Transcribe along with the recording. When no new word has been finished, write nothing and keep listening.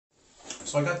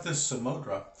So I got this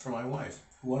Samodra for my wife,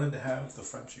 who wanted to have the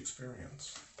French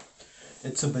experience.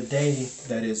 It's a bidet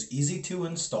that is easy to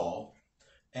install,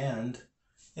 and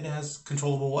it has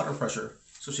controllable water pressure,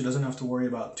 so she doesn't have to worry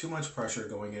about too much pressure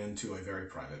going into a very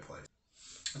private place.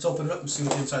 Let's open it up and see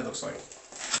what the inside looks like.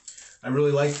 I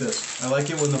really like this. I like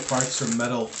it when the parts are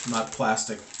metal, not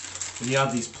plastic. When you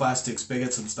have these plastics,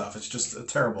 bidets and stuff, it's just a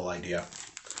terrible idea.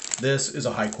 This is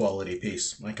a high quality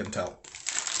piece, I can tell.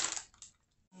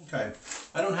 Okay,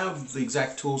 I don't have the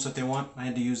exact tools that they want. I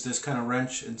had to use this kind of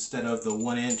wrench instead of the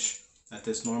 1 inch that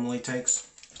this normally takes,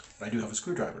 but I do have a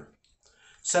screwdriver.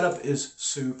 Setup is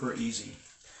super easy.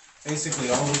 Basically,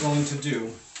 all we're going to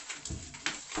do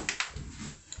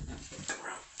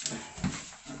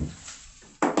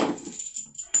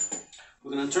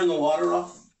we're going to turn the water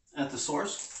off at the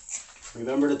source.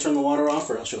 Remember to turn the water off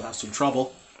or else you'll have some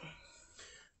trouble.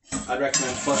 I'd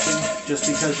recommend flushing just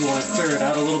because you want to clear it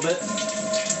out a little bit,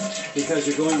 because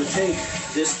you're going to take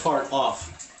this part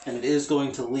off and it is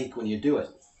going to leak when you do it.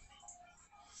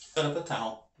 Set up a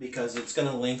towel because it's going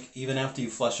to leak even after you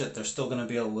flush it. There's still going to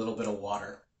be a little bit of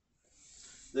water.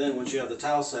 Then once you have the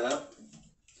towel set up,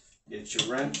 get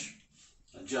your wrench,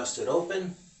 adjust it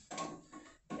open,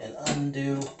 and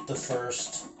undo the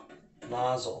first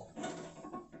nozzle.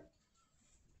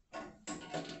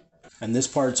 And this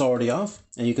part's already off,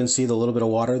 and you can see the little bit of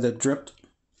water that dripped.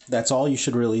 That's all you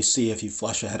should really see if you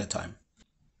flush ahead of time.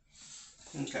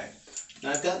 Okay,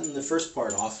 now I've gotten the first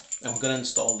part off, and we're going to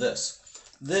install this.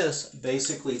 This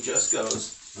basically just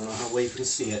goes, I don't know how well you can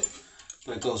see it,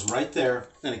 but it goes right there,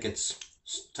 and it gets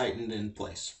tightened in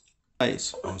place. Oh,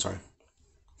 I'm sorry.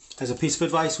 As a piece of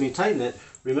advice, when you tighten it,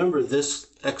 remember this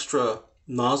extra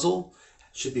nozzle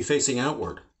should be facing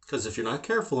outward, because if you're not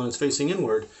careful and it's facing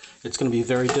inward, it's going to be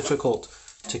very difficult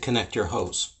to connect your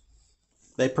hose.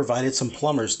 They provided some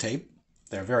plumber's tape.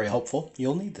 They're very helpful.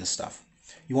 You'll need this stuff.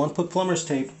 You want to put plumber's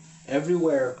tape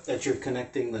everywhere that you're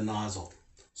connecting the nozzle.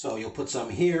 So you'll put some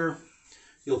here,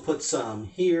 you'll put some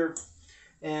here,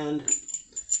 and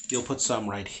you'll put some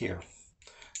right here.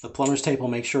 The plumber's tape will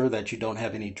make sure that you don't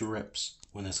have any drips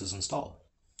when this is installed.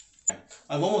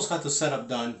 I've almost got the setup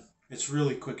done. It's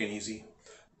really quick and easy.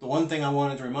 The one thing I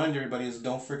wanted to remind everybody is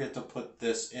don't forget to put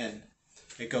this in.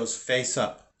 It goes face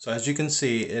up. So as you can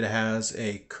see, it has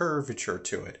a curvature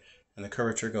to it, and the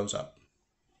curvature goes up.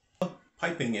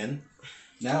 Piping in.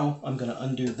 Now I'm going to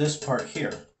undo this part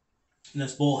here. And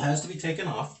this bowl has to be taken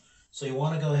off, so you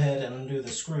want to go ahead and undo the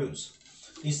screws.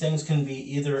 These things can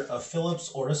be either a Phillips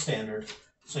or a standard,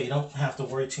 so you don't have to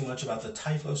worry too much about the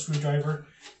type of screwdriver.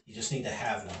 You just need to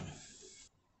have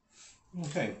one.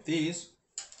 Okay, these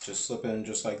just slip in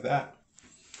just like that.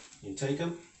 You take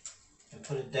them and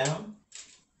put it down.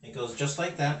 It goes just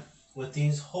like that with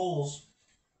these holes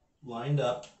lined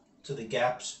up to the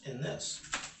gaps in this.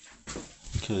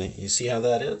 Okay, you see how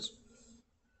that is?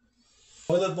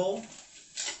 Toilet bowl,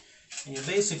 and you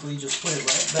basically just put it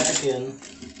right back in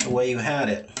the way you had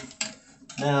it.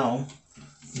 Now,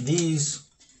 these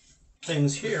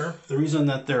things here, the reason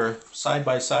that they're side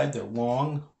by side, they're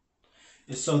long,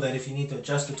 is so that if you need to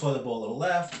adjust the toilet bowl a little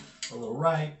left, a little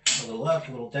right, a little up,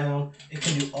 a little down, it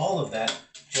can do all of that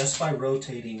just by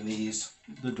rotating these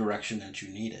the direction that you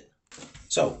need it.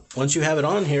 So once you have it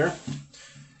on here,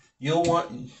 you'll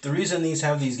want, the reason these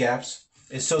have these gaps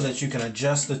is so that you can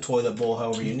adjust the toilet bowl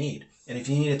however you need. And if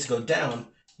you need it to go down,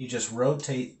 you just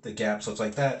rotate the gap so it's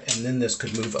like that, and then this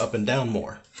could move up and down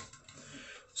more.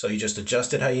 So you just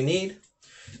adjust it how you need.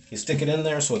 You stick it in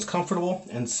there so it's comfortable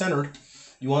and centered.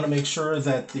 You want to make sure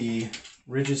that the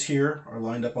ridges here are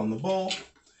lined up on the bowl.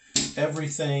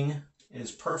 Everything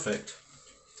is perfect.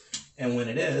 And when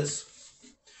it is,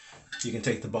 you can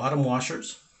take the bottom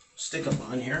washers, stick them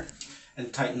on here,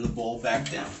 and tighten the bowl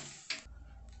back down.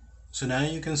 So now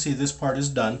you can see this part is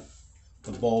done.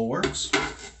 The bowl works.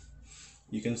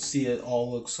 You can see it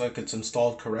all looks like it's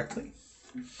installed correctly.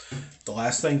 The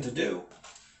last thing to do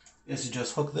is to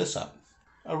just hook this up.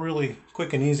 A really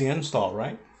quick and easy install,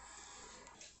 right?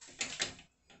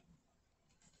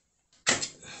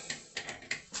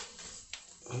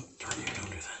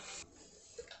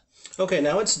 Okay,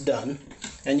 now it's done,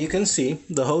 and you can see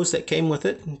the hose that came with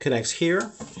it connects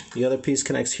here, the other piece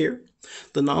connects here.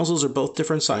 The nozzles are both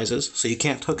different sizes, so you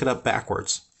can't hook it up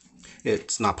backwards.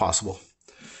 It's not possible.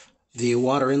 The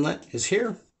water inlet is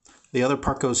here, the other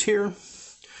part goes here.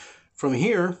 From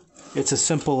here, it's as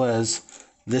simple as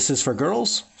this is for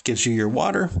girls, gives you your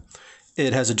water.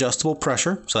 It has adjustable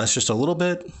pressure, so that's just a little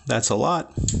bit, that's a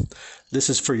lot. This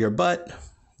is for your butt,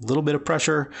 a little bit of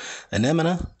pressure,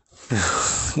 anemone.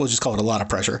 We'll just call it a lot of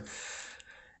pressure.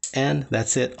 And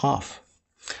that's it off.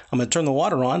 I'm going to turn the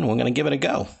water on and we're going to give it a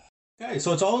go. Okay,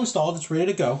 so it's all installed. It's ready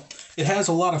to go. It has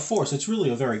a lot of force. It's really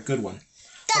a very good one.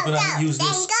 I'm going to use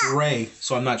this spray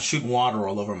so I'm not shooting water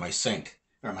all over my sink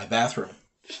or my bathroom.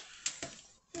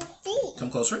 Come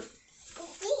closer.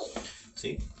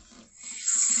 See?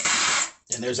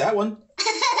 And there's that one.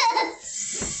 There's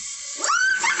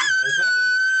that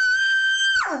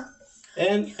one.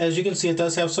 And as you can see, it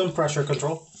does have some pressure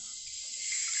control.